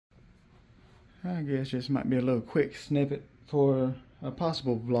I guess this might be a little quick snippet for a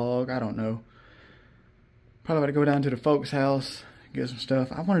possible vlog. I don't know. Probably about to go down to the folks' house, get some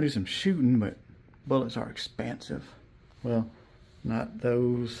stuff. I want to do some shooting, but bullets are expensive. Well, not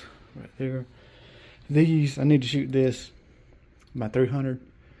those right there. These, I need to shoot this, my 300.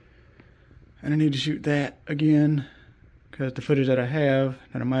 And I need to shoot that again, because the footage that I have,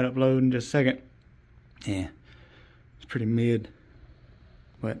 that I might upload in just a second, yeah, it's pretty mid.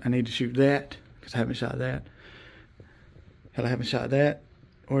 But I need to shoot that, because I haven't shot that. Hell, I haven't shot that,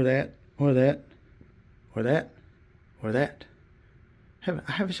 or that, or that, or that, or that.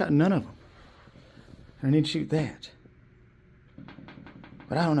 I haven't shot none of them. And I need to shoot that.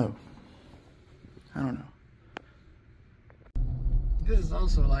 But I don't know. I don't know. This is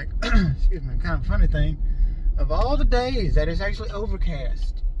also like, excuse me, kind of funny thing. Of all the days that it's actually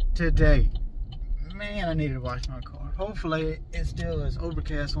overcast today, man, I needed to wash my car. Hopefully it still is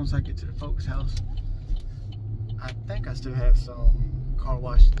overcast once I get to the folks' house. I think I still have some car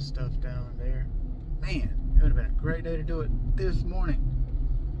washing stuff down there. Man, it would have been a great day to do it this morning.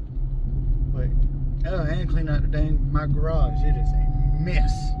 But, oh, and clean out my garage. It is a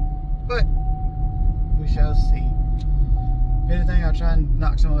mess. But we shall see. If anything, I'll try and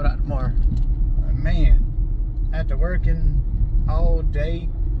knock some of it out tomorrow. But man, after working all day,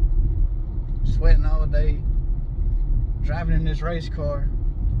 sweating all day, driving in this race car,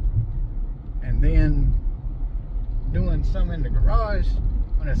 and then doing some in the garage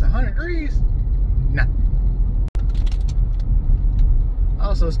when it's 100 degrees, nah.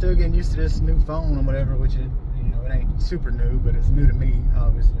 Also, still getting used to this new phone or whatever, which is, you know, it ain't super new, but it's new to me,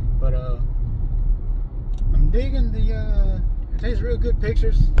 obviously. But I'm digging the it takes real good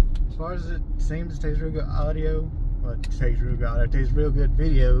pictures. As far as it seems, it takes real good audio. Well, it takes real good audio. It takes real good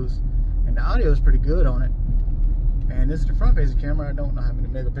videos, and the audio is pretty good on it. And this is the front facing camera. I don't know how many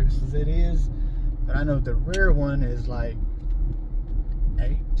megapixels it is, but I know the rear one is like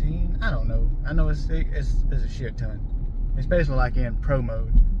 18. I don't know. I know it's a shit ton. It's basically like in pro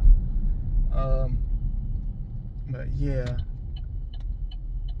mode. But yeah,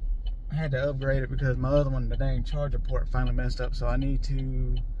 I had to upgrade it because my other one, the dang charger port, finally messed up. So I need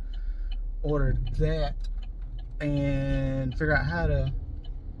to order that and figure out how to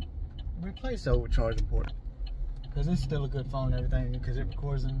replace the old charger port, because it's still a good phone and everything, because it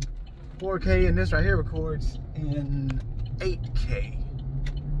records in 4K and this right here records in 8K.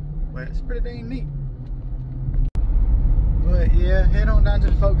 But it's pretty dang neat. But yeah, head on down to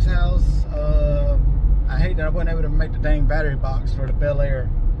the folks' house. I hate that I wasn't able to make the dang battery box for the Bel Air.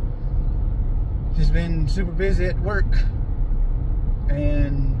 Just been super busy at work,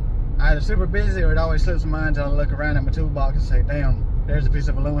 and either super busy or it always slips my mind until I look around at my toolbox and say, damn, there's a piece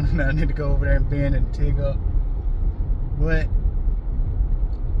of aluminum that I need to go over there and bend and TIG up. But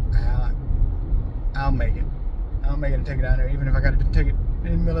I'll make it. I'll make it and take it down there, even if I got to take it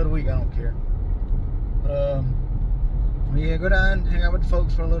in the middle of the week. I don't care. But yeah, go down, hang out with the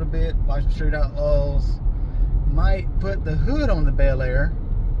folks for a little bit, watch the Street Outlaws. Might put the hood on the Bel Air,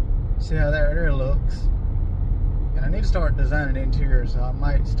 see how that there looks. And I need to start designing the interior, so I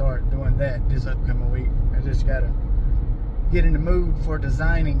might start doing that this upcoming week. I just gotta get in the mood for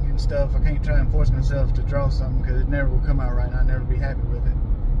designing and stuff. I can't try and force myself to draw something, because it never will come out right, and I'll never be happy with it.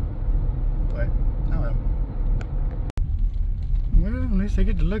 But I don't know. Well, at least I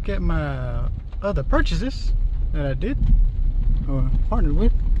get to look at my other purchases that I did or partnered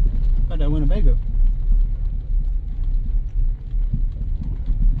with at that Winnebago.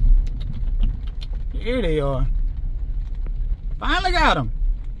 Here they are. Finally got them.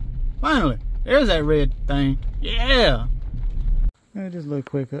 Finally. There's that red thing. Yeah. Just a little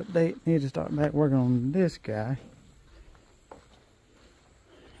quick update. Need to start back working on this guy.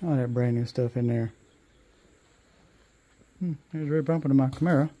 All that brand new stuff in there. There's a rear bumper to my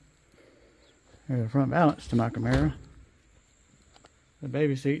Camaro. There's a front balance to my Camaro. The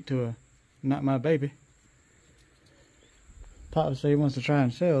baby seat to a not my baby. Pop said he wants to try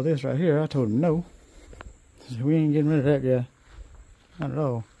and sell this right here. I told him no. So we ain't getting rid of that guy. Not at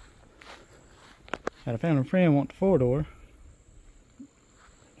all. Had a family friend want the 4-door.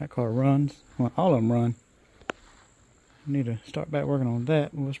 That car runs. Well, all of them run. I need to start back working on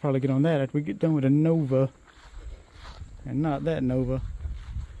that. We'll probably get on that after we get done with the Nova. And not that Nova.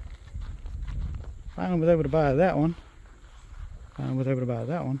 Finally was able to buy that one. And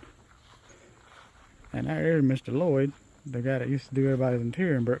there's Mr. Lloyd, the guy that used to do everybody's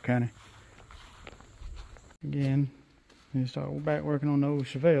interior in Burke County. Again, need to start back working on the old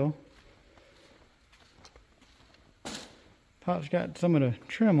Chevelle. Pop's got some of the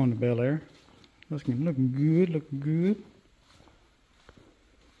trim on the Bel Air. Looking good, looking good.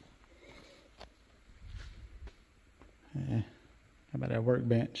 Yeah. How about that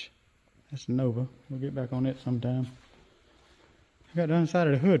workbench? That's a Nova. We'll get back on it sometime. I got the inside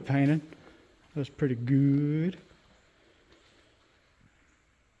of the hood painted. That's pretty good.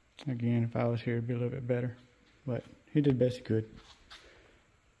 Again, if I was here, it'd be a little bit better. But he did the best he could.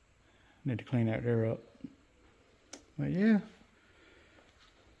 Need to clean that there up. But yeah,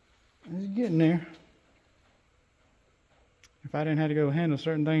 it's getting there. If I didn't have to go handle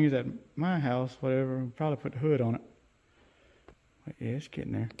certain things at my house, whatever, I'd probably put the hood on it. But yeah, it's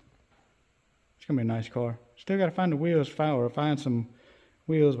getting there. It's gonna be a nice car. Still gotta find the wheels, find some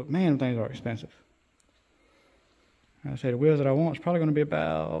wheels, but man, them things are expensive. I say the wheels that I want is probably gonna be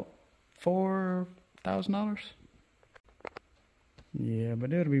about $4,000. Yeah,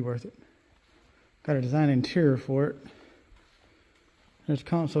 but it'll be worth it. Got to design interior for it. There's a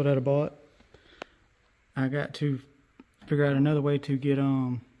console that I bought. I got to figure out another way to get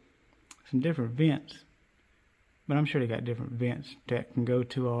some different vents. But I'm sure they got different vents that can go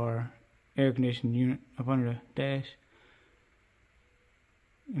to our air conditioning unit up under the dash.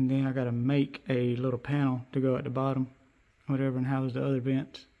 And then I got to make a little panel to go at the bottom, whatever, and house the other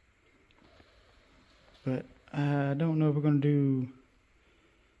vents. But I don't know if we're going to do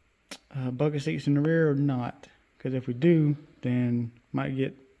bucket seats in the rear or not. Because if we do, then might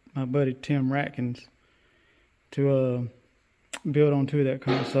get my buddy Tim Ratkins to build onto that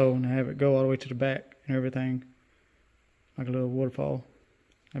console and have it go all the way to the back and everything, like a little waterfall.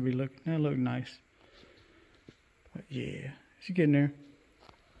 That'd look nice. But yeah, it's getting there.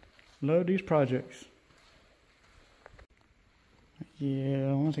 Love these projects.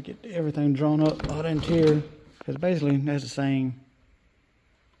 Yeah, once I get everything drawn up, all the interior, because basically that's the same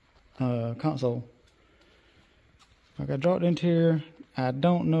console. I got drawn the interior. I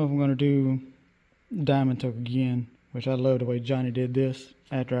don't know if I'm gonna do Diamond Tuck again, which I love the way Johnny did this.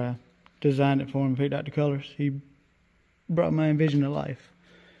 After I designed it for him, picked out the colors, he brought my vision to life.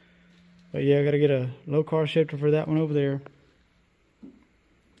 But yeah, I gotta get a low car shifter for that one over there.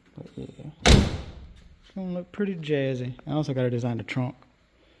 But yeah, it's gonna look pretty jazzy. I also gotta design the trunk.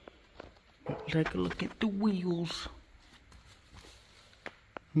 But take a look at the wheels.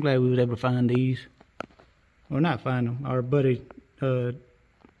 I'm glad we was able to find these. Well, not find them. Our buddy Lil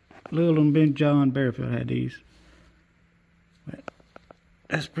and Ben John Bearfield had these. But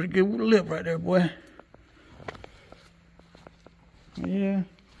that's pretty good with a lip right there, boy. Yeah,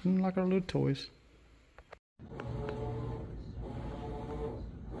 like our little toys.